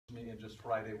And just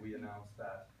Friday, we announced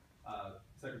that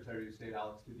Secretary of State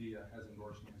Alex Padilla has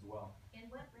endorsed me as well. In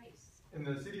what race? In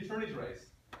the city attorney's race.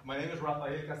 My name is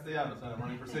Rafael Castellanos, and I'm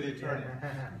running for city attorney.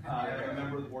 I'm a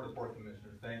member of the Board of Port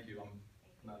Commissioners. Thank you. I'm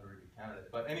not a very good candidate.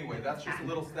 But anyway, that's just a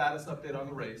little status update on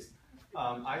the race.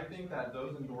 I think that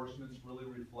those endorsements really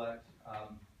reflect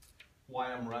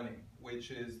why I'm running, which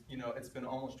is, you know, it's been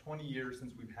almost 20 years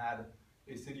since we've had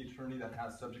a city attorney that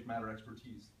has subject matter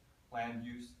expertise. Land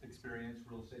use experience,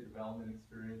 real estate development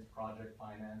experience, project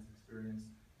finance experience,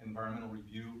 environmental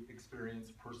review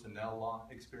experience, personnel law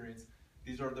experience.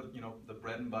 These are the, the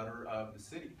bread and butter of the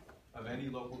city, of any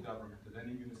local government, of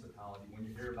any municipality. When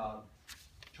you hear about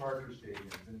charter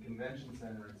stadiums and convention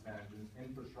center expansions,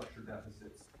 infrastructure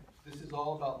deficits, this is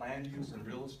all about land use and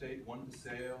real estate, one to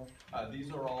sale.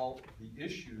 These are all the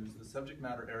issues, the subject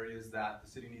matter areas that the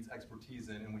city needs expertise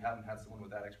in, and we haven't had someone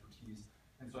with that expertise.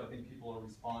 And so I think people are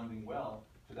responding well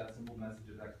to that simple message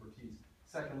of expertise.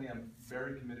 Secondly, I'm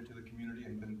very committed to the community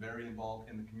and been very involved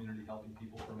in the community, helping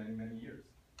people for many, many years.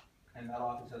 And that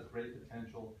office has great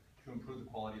potential to improve the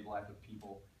quality of life of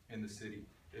people in the city.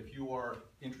 If you are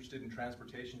interested in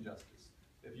transportation justice,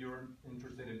 if you're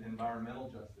interested in environmental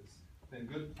justice, then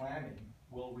good planning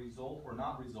will result or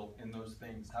not result in those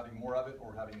things, having more of it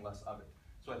or having less of it.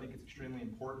 So I think it's extremely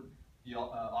important. The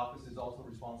office is also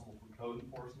responsible for code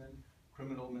enforcement,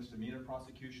 criminal misdemeanor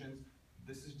prosecutions.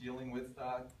 This is dealing with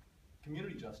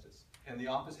community justice. And the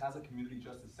office has a community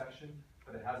justice section,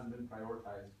 but it hasn't been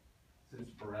prioritized since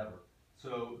forever.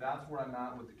 So that's where I'm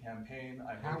at with the campaign.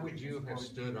 How would you have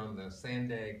stood on the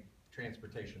Sandag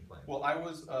transportation plan? Well, I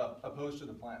was opposed to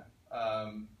the plan,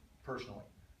 personally.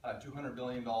 $200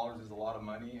 billion is a lot of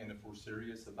money, and if we're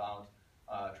serious about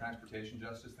transportation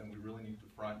justice, then we really need to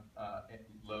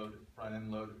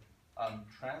front-end load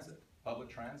transit, public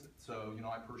transit. So,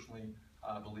 I personally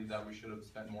believe that we should have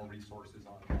spent more resources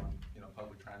on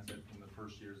public transit in the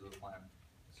first years of the plan.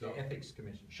 So, the Ethics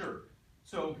Commission. Sure.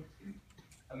 So,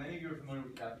 many of you are familiar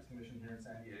with the Ethics Commission here in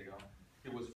San Diego. It was